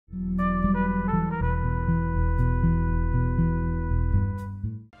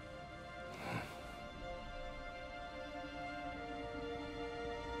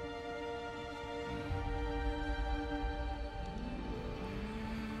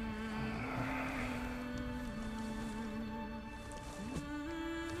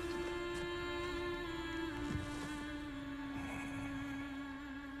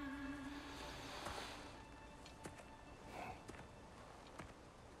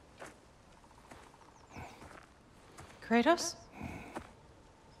Kratos?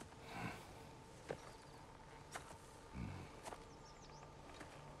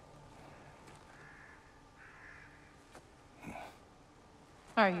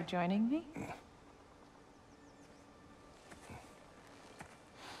 Are you joining me?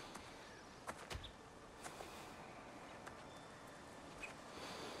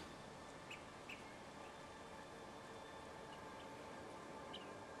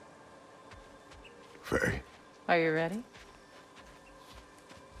 Faye. Are you ready?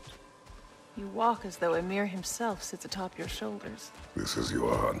 You walk as though Emir himself sits atop your shoulders. This is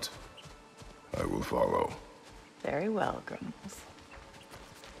your hunt. I will follow. Very well, Grumbles.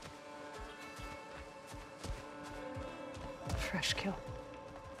 Fresh kill.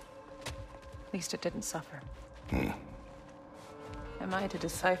 At least it didn't suffer. Am I to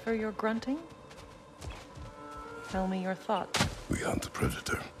decipher your grunting? Tell me your thoughts. We hunt the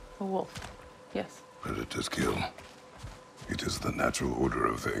predator. A wolf. Yes. Predators kill. It is the natural order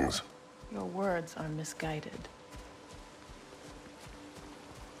of things. Your words are misguided.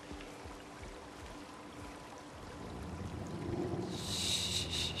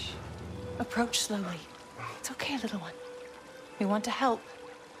 Shh. Approach slowly. It's okay, little one. We want to help.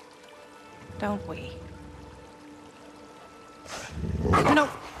 Don't we? No,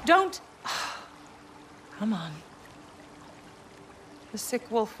 don't! Come on. The sick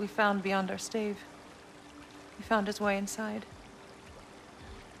wolf we found beyond our stave. He found his way inside.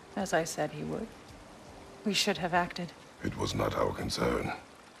 As I said he would. We should have acted. It was not our concern.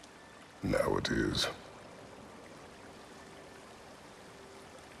 Now it is.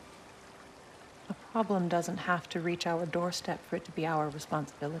 A problem doesn't have to reach our doorstep for it to be our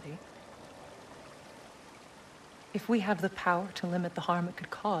responsibility. If we have the power to limit the harm it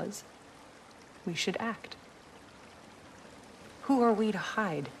could cause, we should act. Who are we to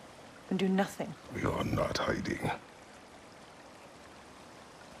hide and do nothing? We are not hiding.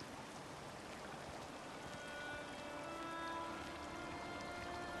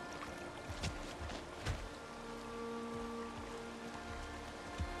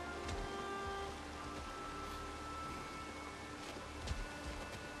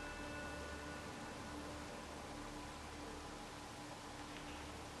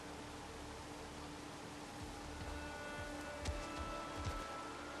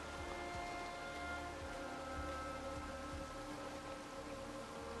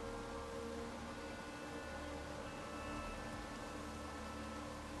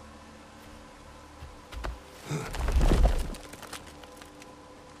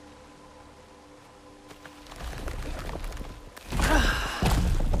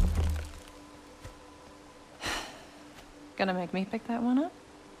 Gonna make me pick that one up?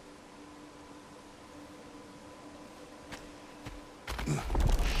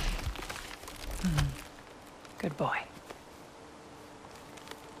 Good boy.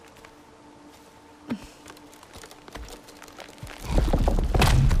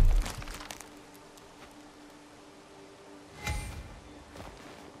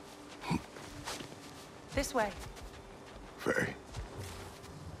 This way. Faye.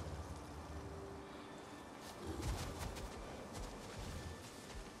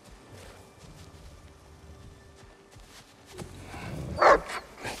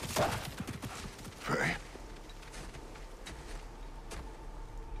 Faye!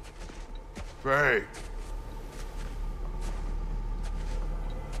 Faye!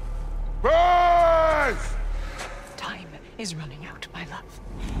 Time is running out, my love.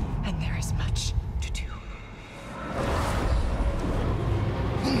 And there is much to do.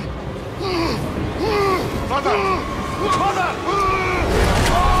 Mother! Mother!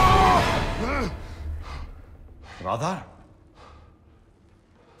 Brother?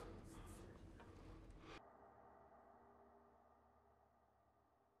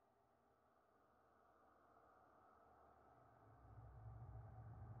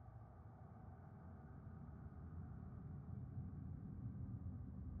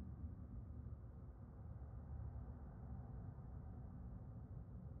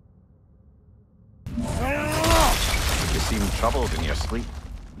 You seem troubled in your sleep,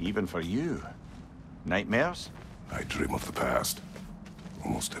 even for you. Nightmares? I dream of the past.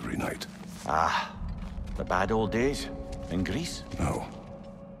 Almost every night. Ah, the bad old days in Greece? No.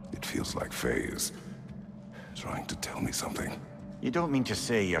 It feels like Faye is trying to tell me something. You don't mean to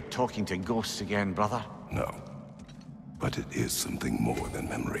say you're talking to ghosts again, brother? No. But it is something more than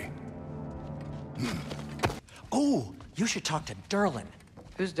memory. Oh, you should talk to Durlin.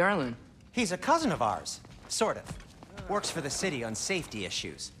 Who's Darlin? He's a cousin of ours. Sort of. Works for the city on safety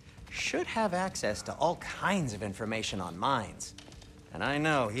issues. Should have access to all kinds of information on mines. And I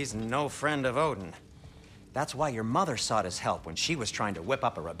know he's no friend of Odin. That's why your mother sought his help when she was trying to whip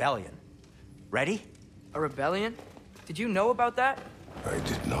up a rebellion. Ready? A rebellion? Did you know about that? I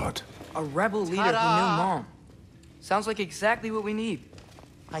did not. A rebel leader who knew Mom. Sounds like exactly what we need.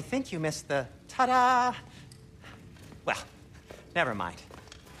 I think you missed the ta-da. Well, never mind.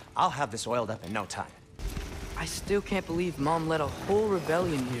 I'll have this oiled up in no time. I still can't believe Mom led a whole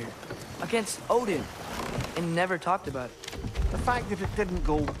rebellion here. Against Odin. And never talked about it. The fact that it didn't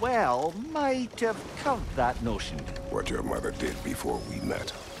go well might have covered that notion. What your mother did before we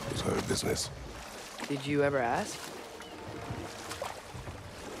met was her business. Did you ever ask?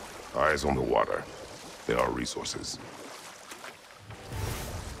 Eyes on the water. There are resources.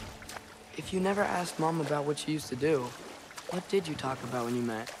 If you never asked Mom about what she used to do, what did you talk about when you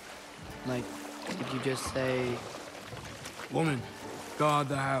met? Like, did you just say, "Woman, guard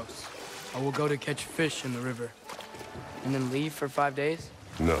the house. I will go to catch fish in the river," and then leave for 5 days?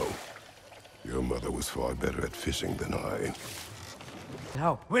 No. Your mother was far better at fishing than I.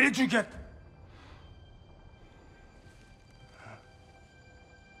 How? Where did you get...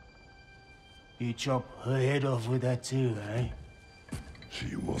 You chop her head off with that too, eh?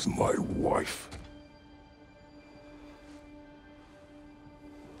 She was my wife.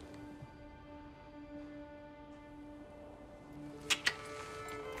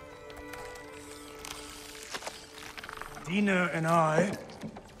 Dina and I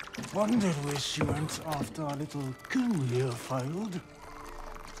wondered where she went after our little coup here failed.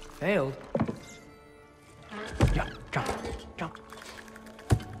 Failed? Jump, jump, jump.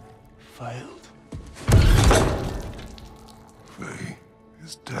 Failed. Faye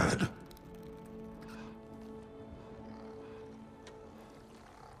is dead.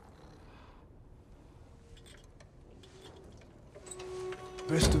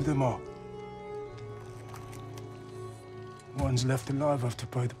 Best of them all. Ones left alive have to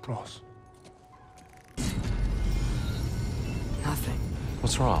pay the price. Nothing.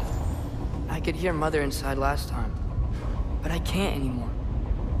 What's wrong? I could hear Mother inside last time, but I can't anymore.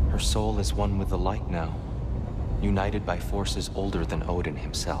 Her soul is one with the light now, united by forces older than Odin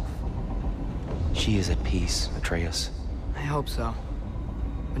himself. She is at peace, Atreus. I hope so.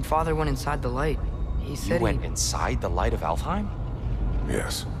 When Father went inside the light, he said You went inside the light of Alfheim?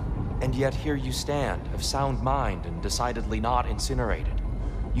 Yes. And yet here you stand, of sound mind and decidedly not incinerated.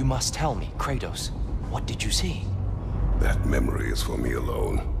 You must tell me, Kratos, what did you see? That memory is for me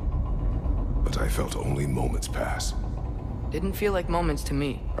alone. But I felt only moments pass. Didn't feel like moments to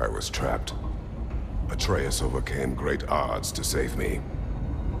me. I was trapped. Atreus overcame great odds to save me.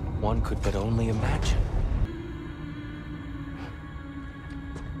 One could but only imagine.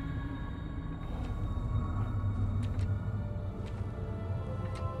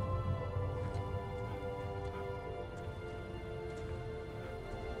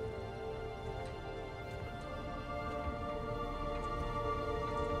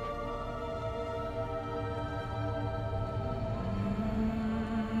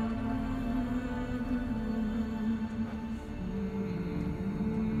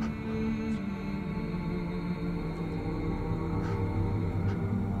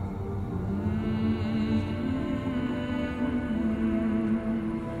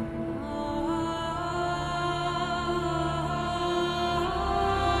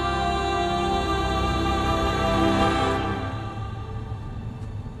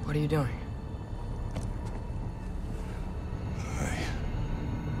 What are you doing?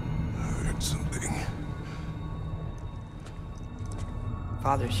 I heard something.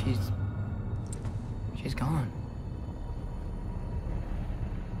 Father, she's gone.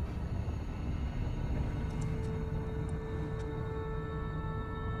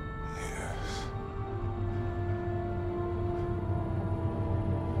 Yes.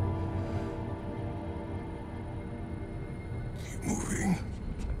 Keep moving.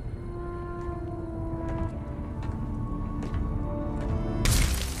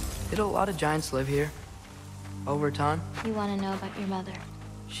 Did a lot of giants live here? Over time? You want to know about your mother?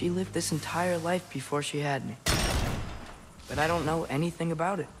 She lived this entire life before she had me. But I don't know anything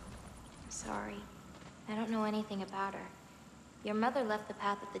about it. Sorry. I don't know anything about her. Your mother left the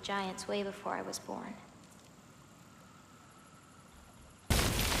path of the giants way before I was born.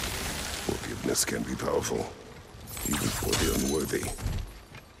 Forgiveness can be powerful, even for the unworthy.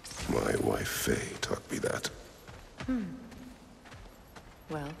 My wife, Faye, taught me that.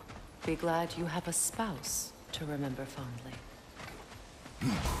 Well, be glad you have a spouse to remember fondly.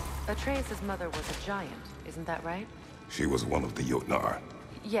 Atreus' mother was a giant, isn't that right? She was one of the Jotnar.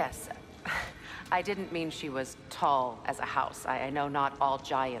 Yes. I didn't mean she was tall as a house. I know not all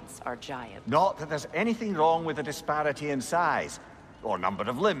giants are giants. Not that there's anything wrong with the disparity in size, or number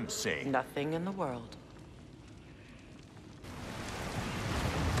of limbs, say. Nothing in the world.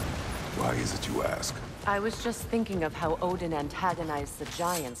 Why is it you ask? I was just thinking of how Odin antagonized the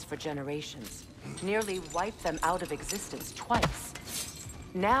giants for generations. Nearly wiped them out of existence twice.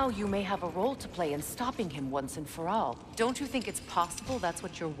 Now you may have a role to play in stopping him once and for all. Don't you think it's possible that's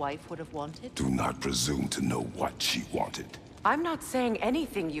what your wife would have wanted? Do not presume to know what she wanted. I'm not saying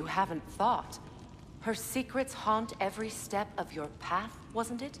anything you haven't thought. Her secrets haunt every step of your path,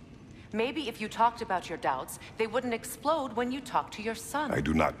 wasn't it? Maybe if you talked about your doubts, they wouldn't explode when you talked to your son. I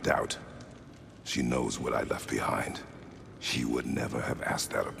do not doubt. She knows what I left behind. She would never have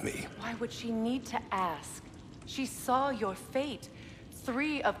asked that of me. Why would she need to ask? She saw your fate.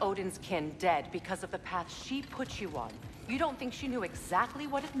 3 of Odin's kin dead because of the path she put you on. You don't think she knew exactly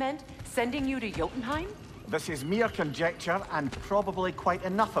what it meant, sending you to Jotunheim? This is mere conjecture, and probably quite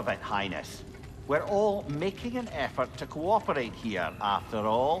enough of it, Highness. We're all making an effort to cooperate here, after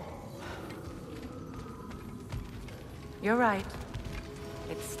all. You're right.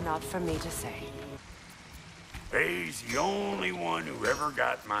 It's not for me to say. Faye's the only one who ever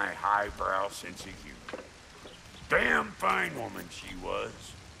got my highbrow sense of humor. Damn fine woman she was.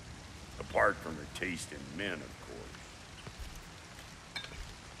 Apart from her taste in men, of course.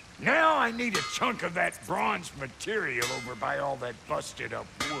 Now I need a chunk of that bronze material over by all that busted up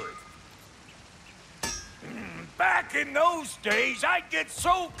wood. Back in those days, I'd get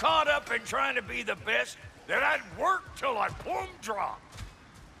so caught up in trying to be the best that I'd work till I plumb dropped.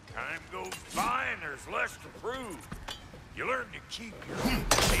 Time goes by and there's less to prove. You learn to keep your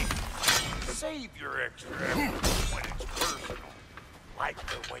faith. Save your extra effort when it's personal. Like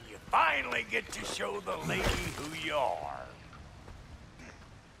when you finally get to show the lady who you are.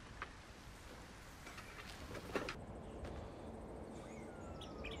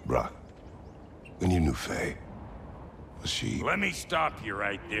 Brok, when you knew Faye, was she... Let me stop you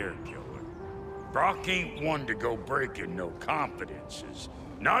right there, killer. Brok ain't one to go breaking no confidences.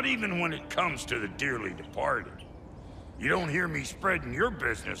 Not even when it comes to the dearly departed. You don't hear me spreading your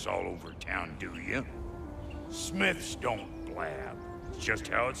business all over town, do you? Smiths don't blab. It's just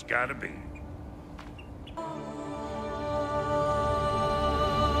how it's gotta be.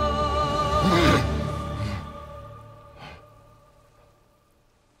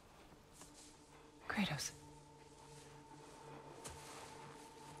 Kratos.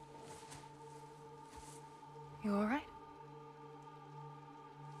 You all right?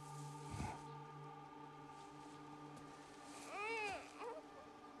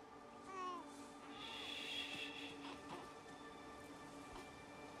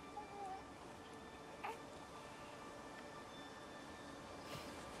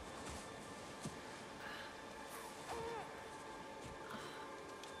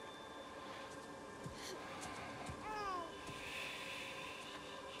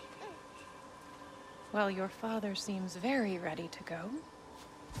 Well, your father seems very ready to go.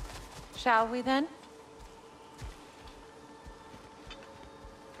 Shall we then?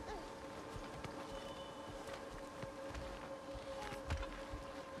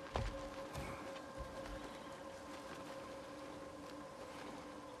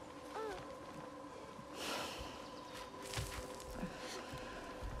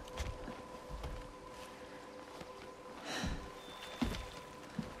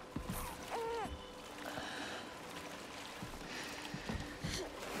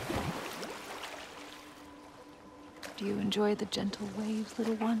 Do you enjoy the gentle waves,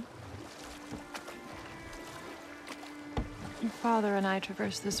 little one? Your father and I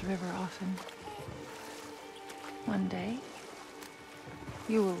traverse this river often. One day,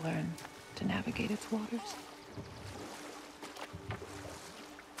 you will learn to navigate its waters.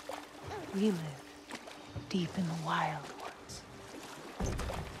 We live deep in the wild woods.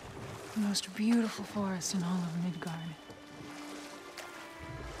 The most beautiful forest in all of Midgard.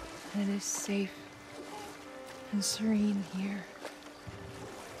 And it is safe and serene here.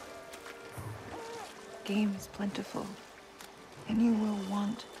 Game is plentiful, and you will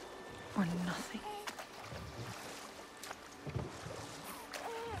want for nothing.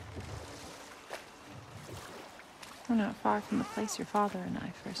 We're not far from the place your father and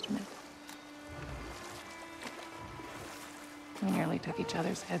I first met. We nearly took each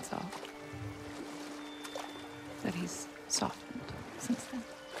other's heads off. But he's softened since then.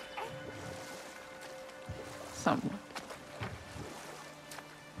 Somewhat.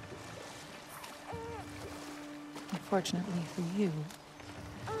 Unfortunately for you,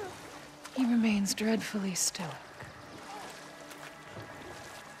 he remains dreadfully stoic.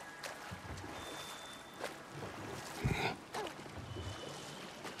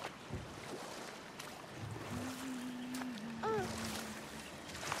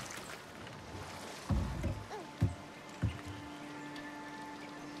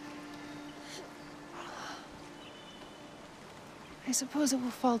 I suppose it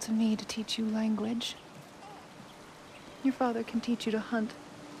will fall to me to teach you language. Your father can teach you to hunt.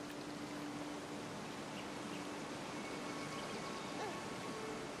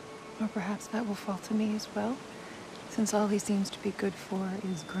 Or perhaps that will fall to me as well, since all he seems to be good for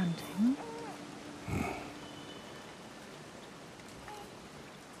is grunting.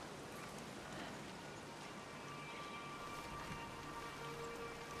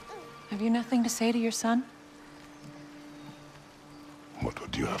 Have you nothing to say to your son? What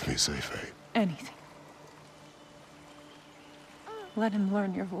would you have me say, Faye? Anything. Let him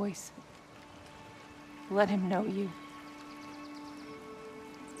learn your voice. Let him know you.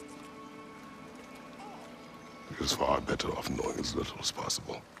 He is far better off knowing as little as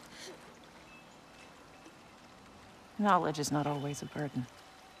possible. Knowledge is not always a burden.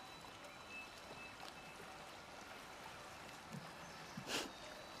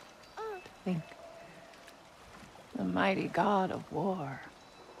 Think. The mighty god of war,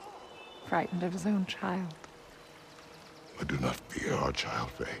 frightened of his own child. I do not fear our child,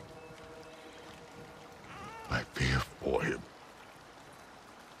 Faye. I fear for him.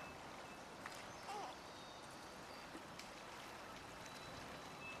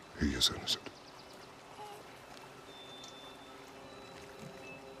 He is innocent.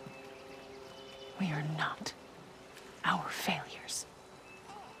 We are not our failures.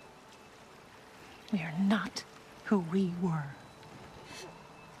 We are not who we were.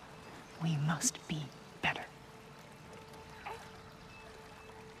 We must be better.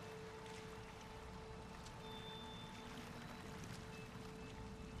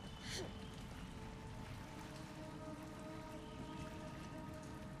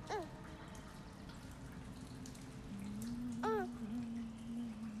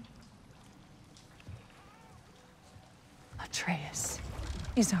 Atreus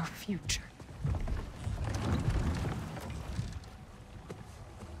is our future.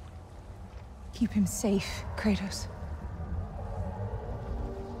 Keep him safe, Kratos.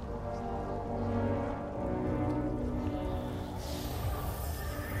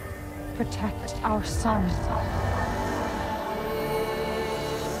 Protect our son.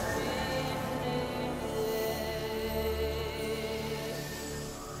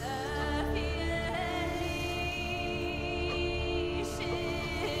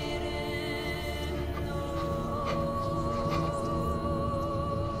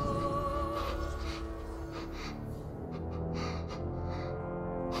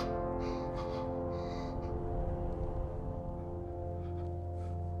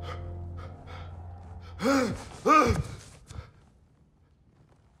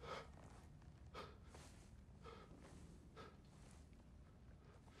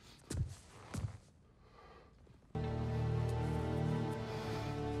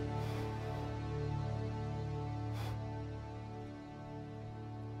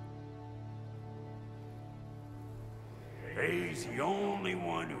 Faye's the only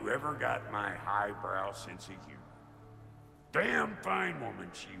one who ever got my highbrow sense of humor. Damn fine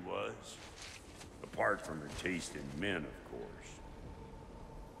woman she was. Apart from her taste in men, of course.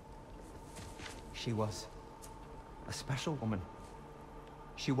 She was a special woman.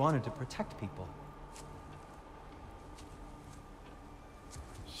 She wanted to protect people.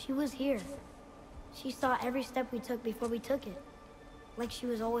 She was here. She saw every step we took before we took it. Like she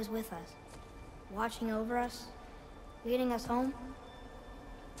was always with us. Watching over us. Leading us home.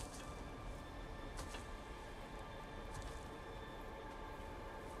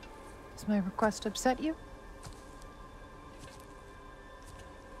 Does my request upset you?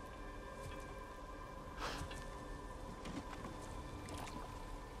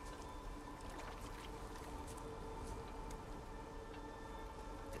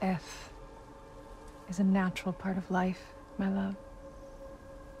 Death is a natural part of life, my love.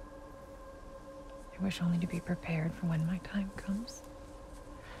 I wish only to be prepared for when my time comes.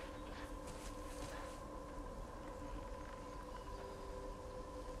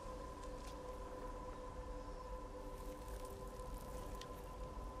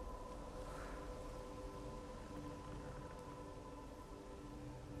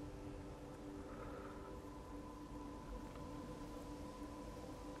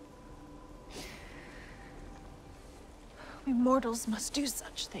 We mortals must do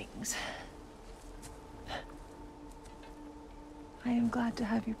such things. I am glad to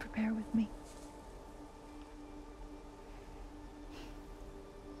have you prepare with me.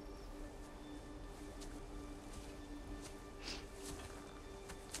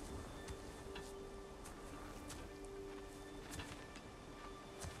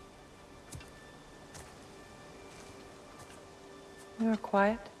 You are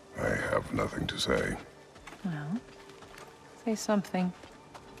quiet? I have nothing to say. Well, Say something.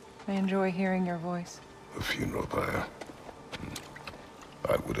 I enjoy hearing your voice. A funeral pyre.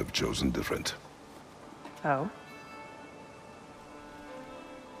 I would have chosen different. Oh?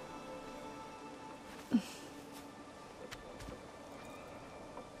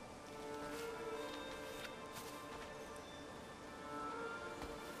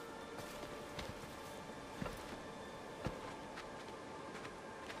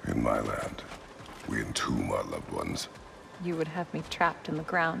 In my land, we entomb our loved ones. You would have me trapped in the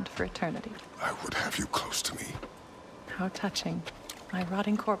ground for eternity. I would have you close to me. How touching. My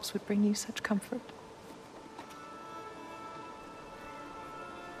rotting corpse would bring you such comfort.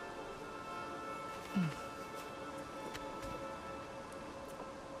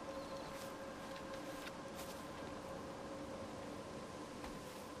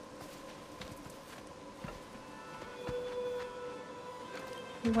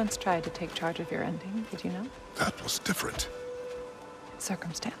 You once tried to take charge of your ending, did you know? That was different.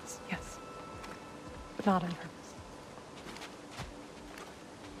 Circumstance, yes. But not on purpose.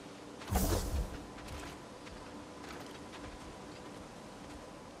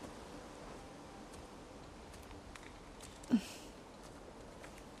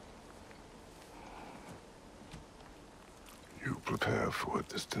 You prepare for a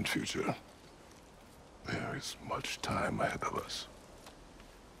distant future. There is much time ahead of us.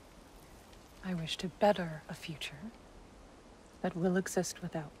 I wish to better a future that will exist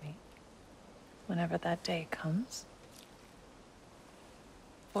without me, whenever that day comes.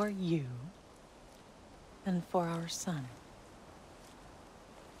 For you, and for our son.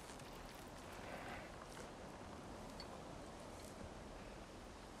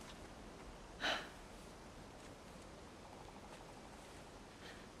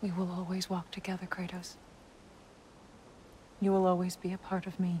 We will always walk together, Kratos. You will always be a part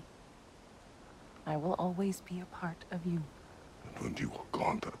of me. I will always be a part of you. And when you are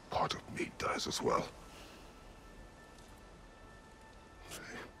gone, that part of me dies as well. Faye,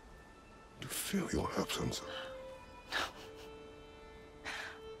 you feel your absence.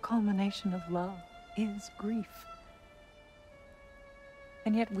 Culmination of love is grief.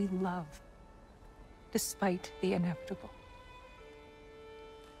 And yet we love, despite the inevitable.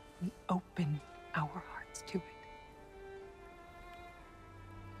 We open our hearts to it.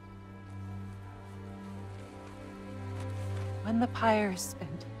 When the pyre is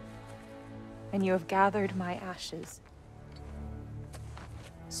spent, and you have gathered my ashes,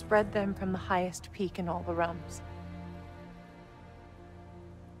 spread them from the highest peak in all the realms.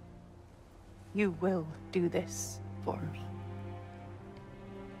 You will do this for me.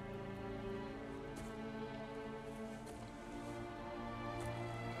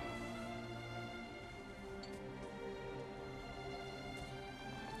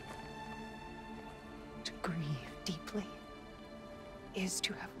 To grieve deeply is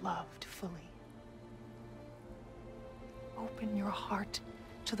to have loved fully. Open your heart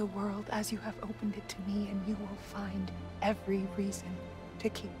to the world as you have opened it to me, and you will find every reason to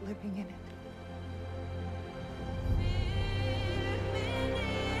keep living in it.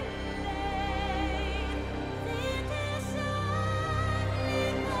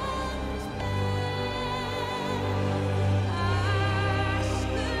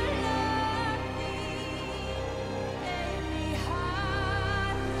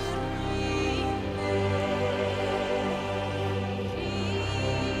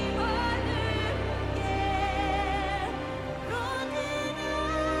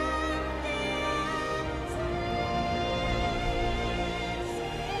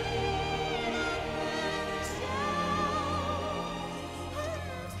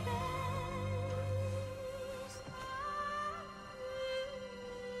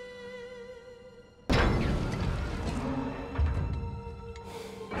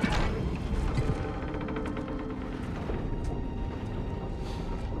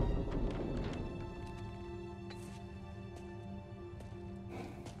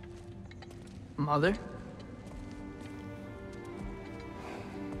 Mother?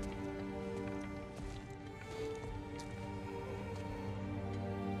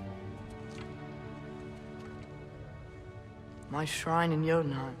 My shrine in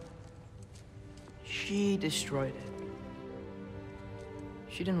Jotunheim. She destroyed it.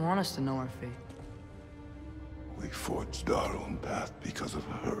 She didn't want us to know our fate. We forged our own path because of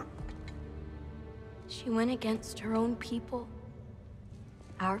her. She went against her own people.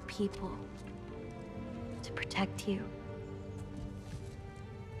 Our people. To protect you.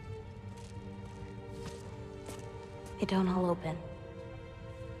 It don't all open.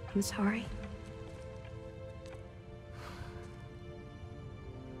 I'm sorry.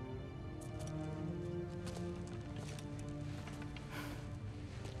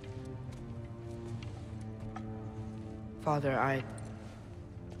 Father, I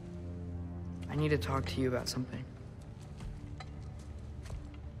need to talk to you about something.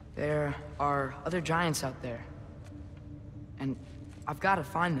 There are other giants out there, and I've got to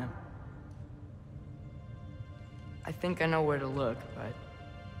find them. I think I know where to look, but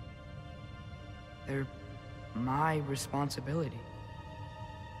they're my responsibility.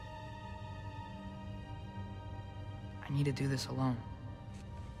 I need to do this alone.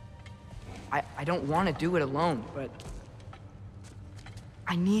 I don't want to do it alone, but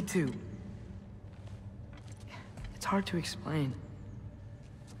I need to. It's hard to explain.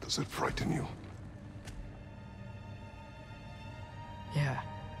 Does it frighten you? Yeah.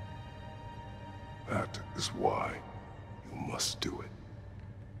 That is why you must do it.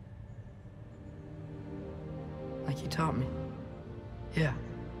 Like you taught me. Yeah.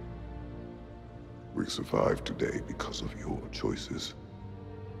 We survived today because of your choices.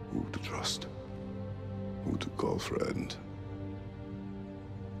 Who to trust, who to call friend.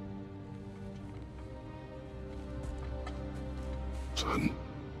 Son,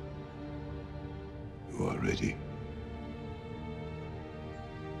 you are ready.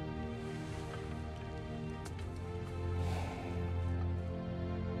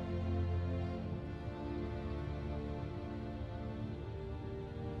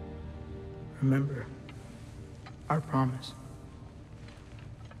 Remember our promise.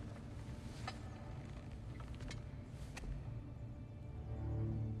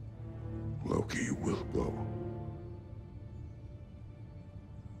 Loki will go.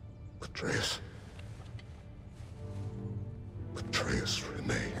 Atreus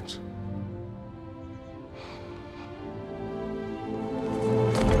remains.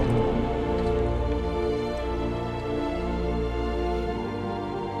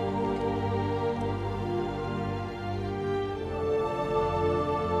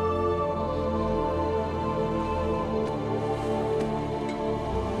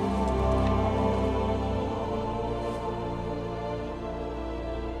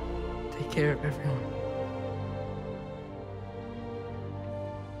 Take care of everyone.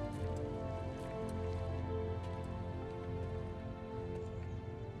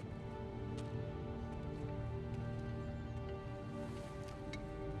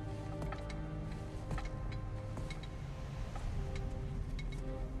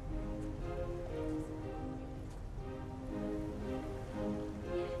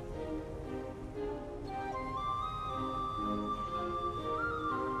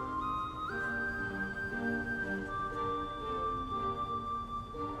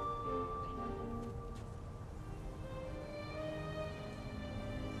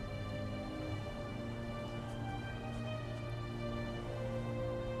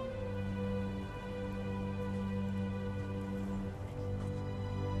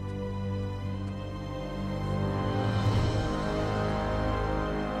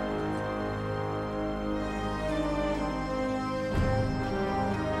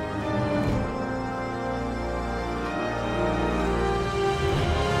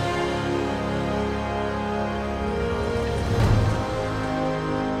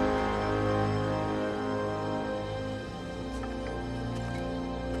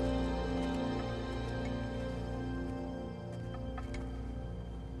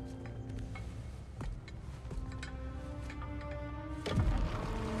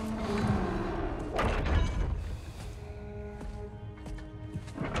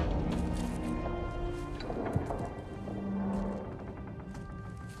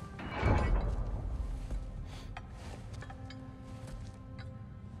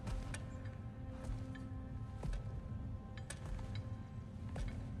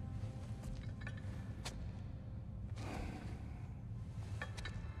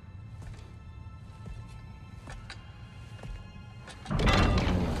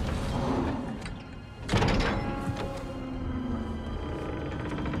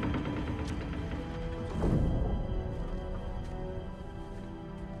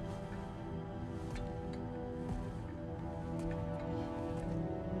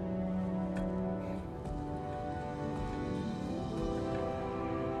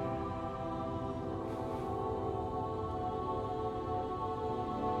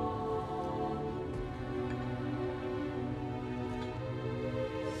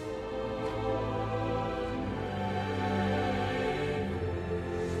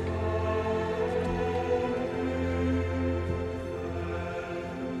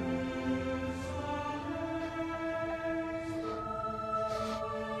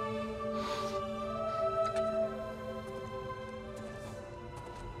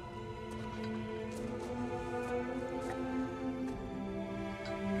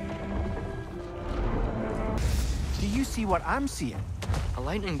 see what I'm seeing? A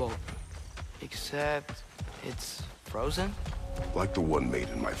lightning bolt. Except it's frozen? Like the one made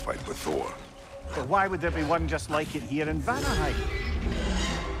in my fight with Thor. But why would there be one just like it here in Vanaheim?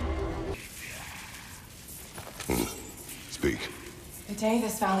 Speak. The day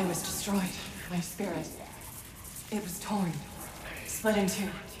this valley was destroyed, my spirit, it was torn, split in two.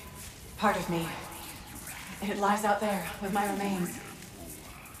 Part of me, it lies out there with my remains.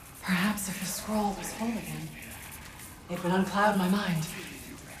 Perhaps if the scroll was whole again, it would uncloud my mind.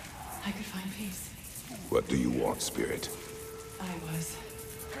 I could find peace. What do you want, Spirit? I was...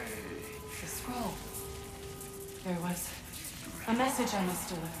 the scroll. There was a message I must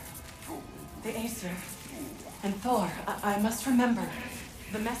deliver. The Aesir and Thor, I must remember.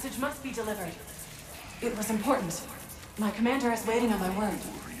 The message must be delivered. It was important. My commander is waiting on my word.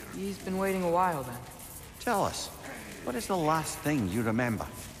 He's been waiting a while then. Tell us, what is the last thing you remember?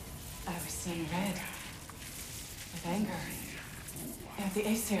 I was seeing red. With anger. At the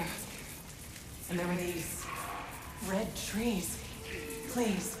Aesir. And there were these red trees.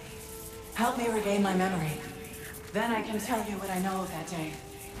 Please, help me regain my memory. Then I can tell you what I know of that day.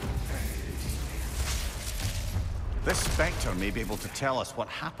 This Spectre may be able to tell us what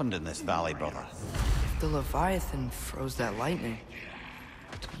happened in this valley, brother. If the Leviathan froze that lightning,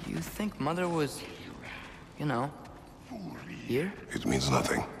 do you think Mother was, you know, here? It means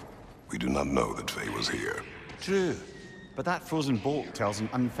nothing. We do not know that Faye was here. True, but that frozen bolt tells an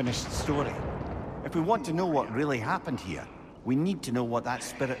unfinished story. If we want to know what really happened here, we need to know what that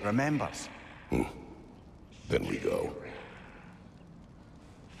spirit remembers. Then we go.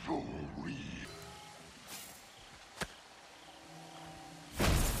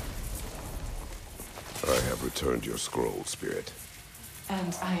 I have returned your scroll, Spirit.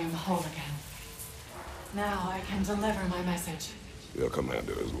 And I am whole again. Now I can deliver my message. Your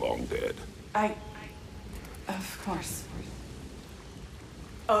commander is long dead. Of course.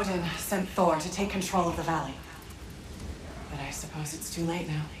 Odin sent Thor to take control of the valley. But I suppose it's too late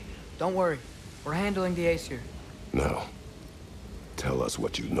now. Don't worry. We're handling the Aesir. Now, tell us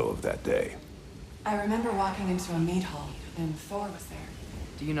what you know of that day. I remember walking into a mead hall, and Thor was there.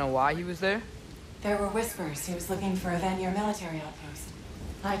 Do you know why he was there? There were whispers he was looking for a Vanir military outpost.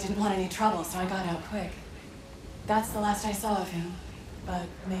 I didn't want any trouble, so I got out quick. That's the last I saw of him. But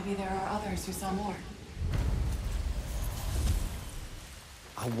maybe there are others who saw more.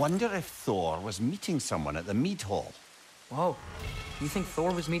 I wonder if Thor was meeting someone at the mead hall. Whoa. You think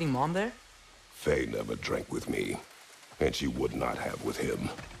Thor was meeting Mom there? Faye never drank with me, and she would not have with him.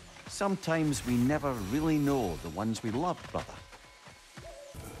 Sometimes we never really know the ones we love, brother.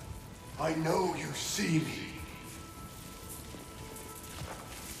 I know you see me.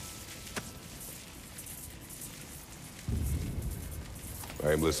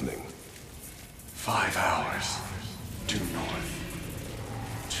 I am listening. 5 hours due north.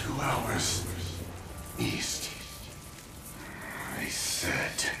 2 hours east. I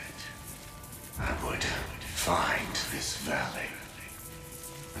said I would find this valley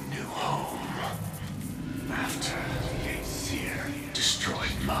a new home after the Aesir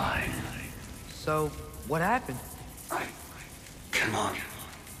destroyed mine. So, what happened? I cannot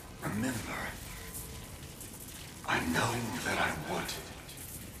remember. I know that I wanted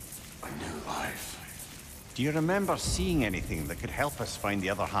a new life. Do you remember seeing anything that could help us find the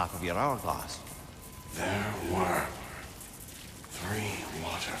other half of your hourglass? There were 3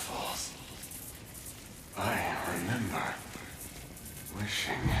 waterfalls. I remember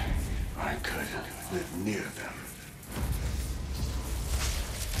wishing I could live near them.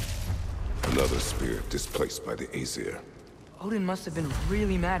 Another spirit displaced by the Aesir. Odin must have been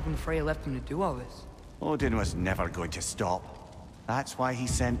really mad when Freya left him to do all this. Odin was never going to stop. That's why he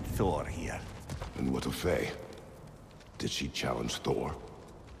sent Thor here. And what of Faye? Did she challenge Thor?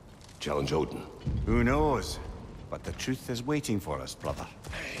 Challenge Odin? Who knows? But the truth is waiting for us, brother.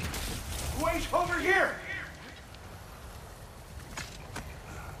 Wait, over here!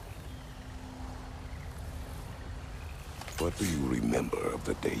 What do you remember of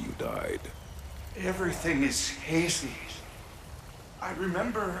the day you died? Everything is hazy. I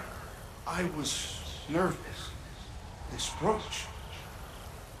remember I was nervous. This brooch.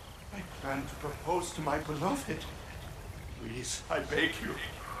 I planned to propose to my beloved. Please, I beg you,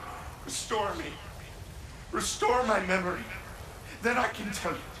 restore me. Restore my memory. Then I can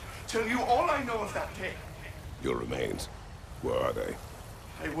tell you all I know of that day. Your remains, where are they?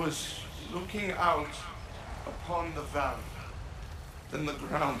 I was looking out upon the valley. Then the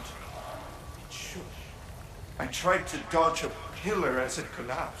ground, it shook. I tried to dodge a pillar as it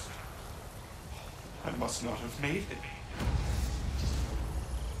collapsed. I must not have made it.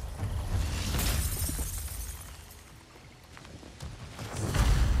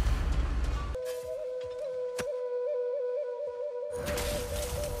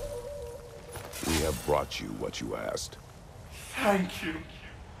 have brought you what you asked. Thank you,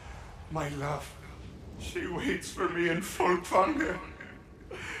 my love. She waits for me in Folkvanger.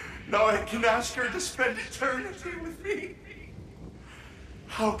 Now I can ask her to spend eternity with me.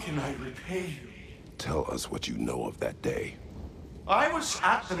 How can I repay you? Tell us what you know of that day. I was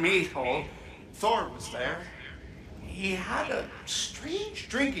at the meat hall. Thor was there. He had a strange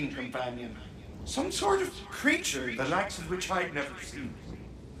drinking companion. Some sort of creature, the likes of which I'd never seen.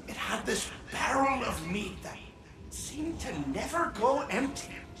 It had this barrel of meat that seemed to never go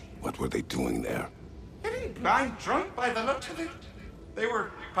empty. What were they doing there? Getting blind drunk by the looks of it. They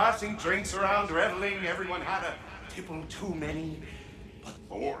were passing drinks around, reveling. Everyone had a tipple too many. But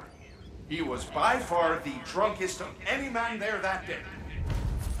Thor, he was by far the drunkest of any man there that day.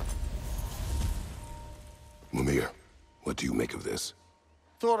 Mimir, what do you make of this?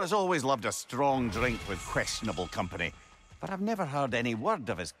 Thor has always loved a strong drink with questionable company, but I've never heard any word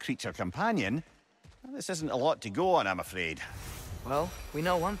of his creature companion. This isn't a lot to go on, I'm afraid. Well, we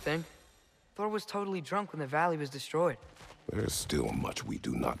know one thing. Thor was totally drunk when the valley was destroyed. There's still much we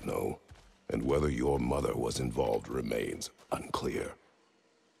do not know, and whether your mother was involved remains unclear.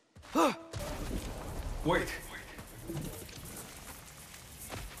 Wait.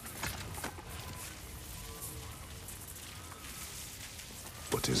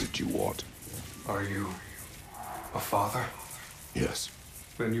 What is it you want? Are you a father? Yes.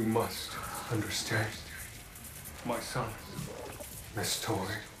 Then you must understand. My son, this toy,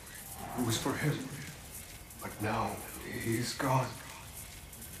 it was for him. But now, he's gone.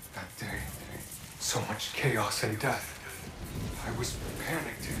 That day, so much chaos and death. I was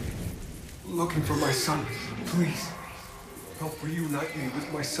panicked, looking for my son. Please, help reunite me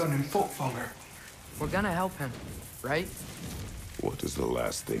with my son in Folkvanger. We're gonna help him, right? What is the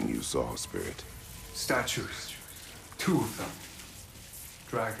last thing you saw, Spirit? Statues. 2 of them.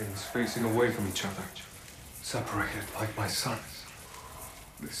 Dragons facing away from each other. Separated like my son.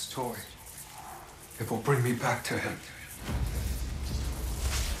 This toy, it will bring me back to him.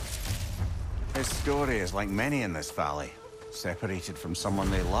 His story is like many in this valley. Separated from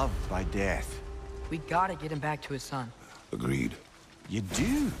someone they loved by death. We gotta get him back to his son. Agreed. You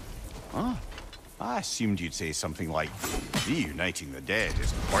do? Huh? I assumed you'd say something like, reuniting the dead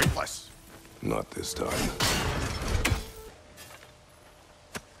is pointless. Not this time.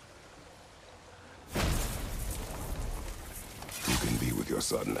 You can be with your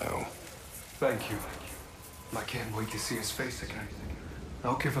son now. Thank you. I can't wait to see his face again.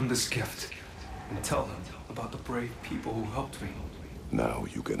 I'll give him this gift and tell him about the brave people who helped me. Now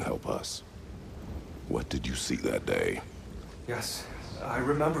you can help us. What did you see that day? Yes, I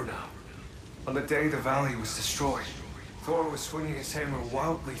remember now. On the day the valley was destroyed, Thor was swinging his hammer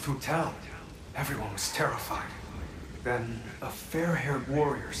wildly through town. Everyone was terrified. Then a fair-haired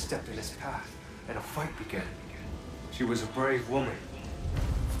warrior stepped in his path, and a fight began. She was a brave woman.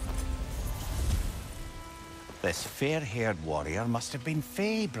 This fair-haired warrior must have been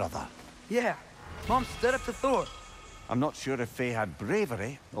Faye, brother. Yeah, Mom stood up to Thor. I'm not sure if Faye had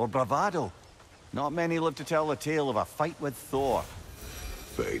bravery or bravado. Not many live to tell the tale of a fight with Thor.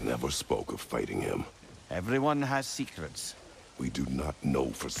 Faye never spoke of fighting him. Everyone has secrets. We do not know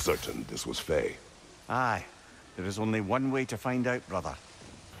for certain this was Faye. Aye. There is only one way to find out, brother.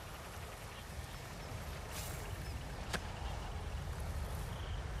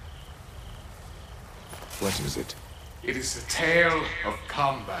 What is it? It is the tale of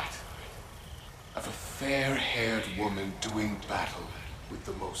combat. Of a fair-haired woman doing battle with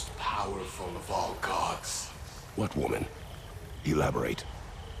the most powerful of all gods. What woman? Elaborate.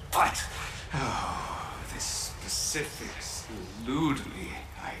 But, oh, the specifics elude me.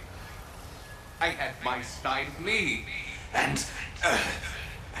 I had my side of me, and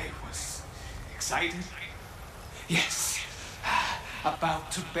I was excited. Yes, about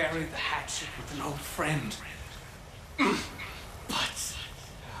to bury the hatchet with an old friend. But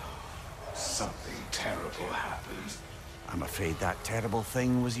something terrible happened. I'm afraid that terrible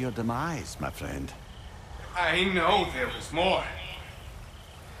thing was your demise, my friend. I know there was more.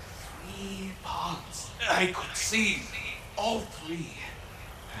 3 ponds. I could see all 3.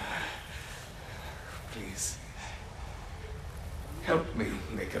 Please, help me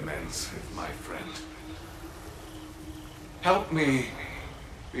make amends with my friend. Help me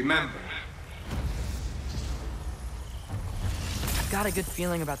remember. I've got a good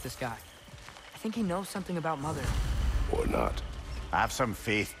feeling about this guy. I think he knows something about Mother. Or not. Have some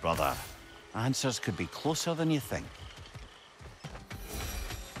faith, brother. Answers could be closer than you think.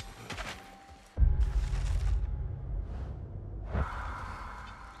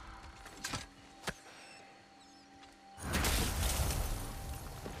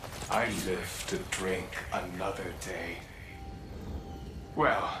 I live to drink another day.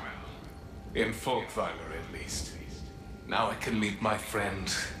 Well, in Folkvanger at least. Now I can meet my friend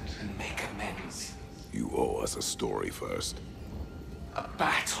and make amends. You owe us a story first. A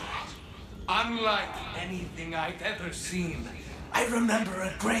battle. Unlike anything I've ever seen. I remember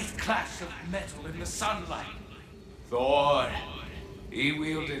a great clash of metal in the sunlight. Thor, he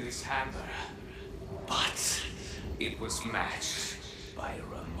wielded his hammer. But it was matched by a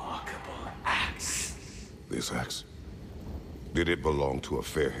remarkable axe. This axe? Did it belong to a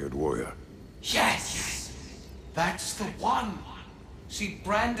fair-haired warrior? Yes! That's the one! She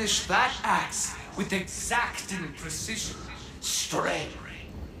brandished that axe with exacting precision. Straight.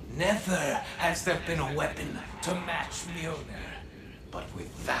 Never has there been a weapon to match Mjolnir. But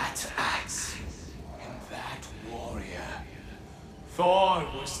with that axe, and that warrior, Thor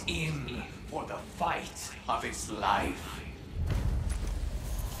was in for the fight of his life.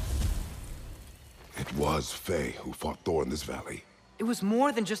 It was Faye who fought Thor in this valley. It was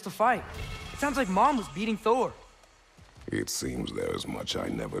more than just a fight. It sounds like Mom was beating Thor. It seems there is much I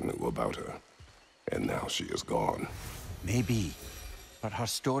never knew about her. And now she is gone. Maybe. But her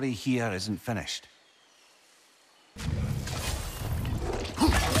story here isn't finished. Good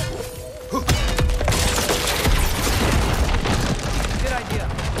idea.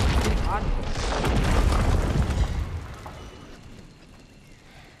 It's getting hot.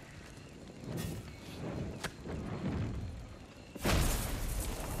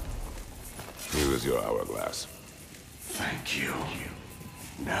 Here is your hourglass. Thank you.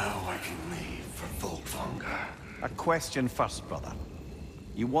 Now I can leave for Folkvanger. A question first, brother.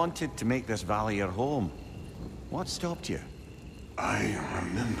 You wanted to make this valley your home. What stopped you? I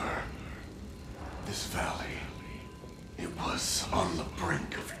remember this valley. It was on the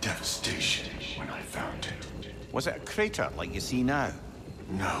brink of devastation when I found it. Was it a crater like you see now?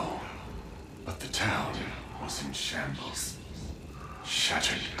 No, but the town was in shambles.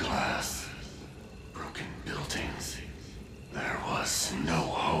 Shattered glass, broken buildings. There was no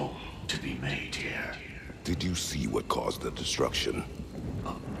hope to be made here. Did you see what caused the destruction?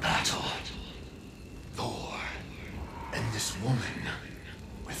 A battle. Thor and this woman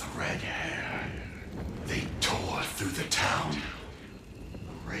with red hair. They tore through the town.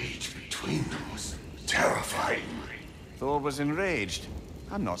 The rage between them was terrifying. Thor was enraged.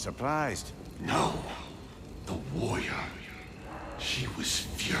 I'm not surprised. No, the warrior. She was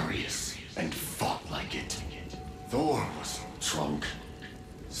furious and fought like it. Thor was drunk,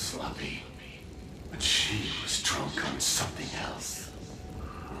 sloppy, but she was drunk on something else.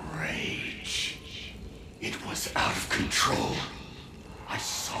 Rage. It was out of control. I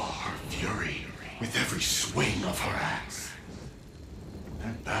saw her fury with every swing of her axe.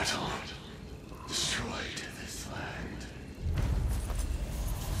 That battle destroyed this land.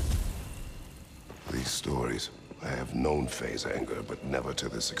 These stories. I have known Faye's anger, but never to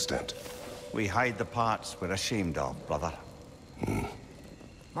this extent. We hide the parts we're ashamed of, brother.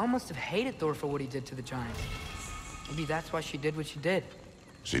 Mom must have hated Thor for what he did to the giants. Maybe that's why she did what she did.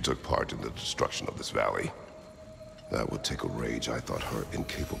 She took part in the destruction of this valley. That would take a rage I thought her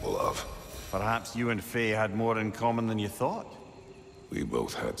incapable of. Perhaps you and Faye had more in common than you thought. We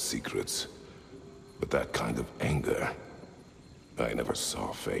both had secrets. But that kind of anger... I never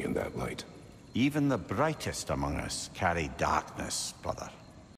saw Faye in that light. Even the brightest among us carry darkness, brother.